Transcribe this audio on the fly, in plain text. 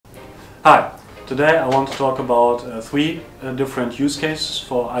Hi, today I want to talk about three different use cases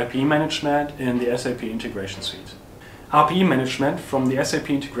for RPE management in the SAP Integration Suite. RPE management from the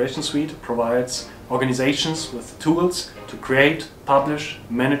SAP Integration Suite provides organizations with tools to create, publish,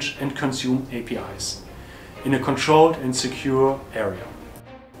 manage and consume APIs in a controlled and secure area.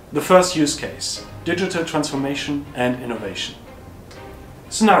 The first use case, digital transformation and innovation.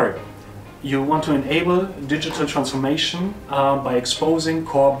 Scenario. You want to enable digital transformation by exposing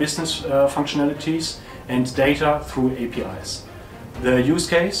core business functionalities and data through APIs. The use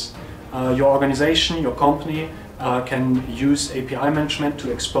case, your organization, your company can use API management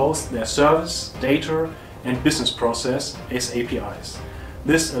to expose their service, data and business process as APIs.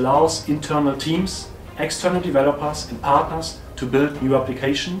 This allows internal teams, external developers and partners to build new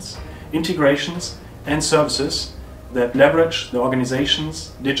applications, integrations and services that leverage the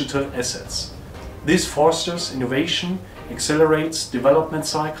organization's digital assets. This fosters innovation, accelerates development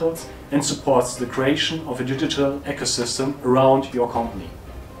cycles and supports the creation of a digital ecosystem around your company.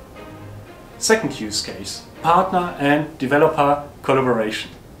 Second use case, partner and developer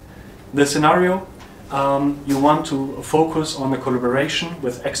collaboration. The scenario, you want to focus on the collaboration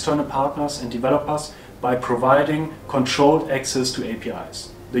with external partners and developers by providing controlled access to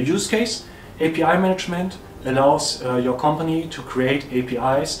APIs. The use case, API management, allows your company to create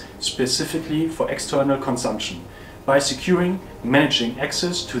APIs specifically for external consumption. By securing and managing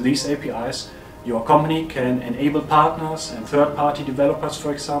access to these APIs, your company can enable partners and third-party developers,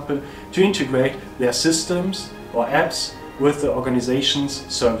 for example, to integrate their systems or apps with the organization's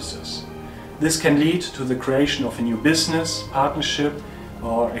services. This can lead to the creation of a new business, partnership,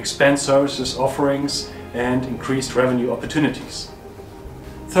 or expand services offerings and increased revenue opportunities.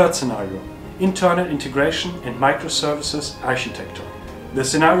 Third scenario. Internal integration and microservices architecture. The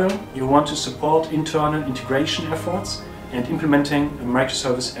scenario, you want to support internal integration efforts and implementing a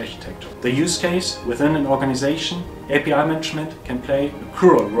microservice architecture. The use case within an organization, API management can play a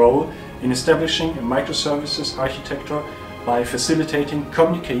crucial role in establishing a microservices architecture by facilitating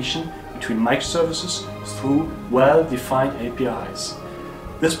communication between microservices through well-defined APIs.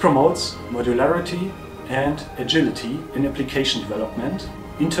 This promotes modularity and agility in application development.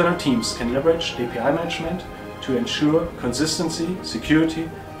 Internal teams can leverage API management to ensure consistency, security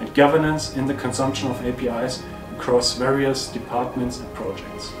and governance in the consumption of APIs across various departments and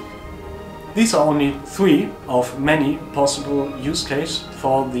projects. These are only three of many possible use cases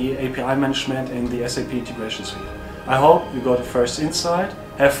for the API management in the SAP Integration Suite. I hope you got a first insight,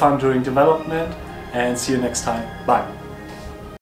 have fun during development and see you next time. Bye!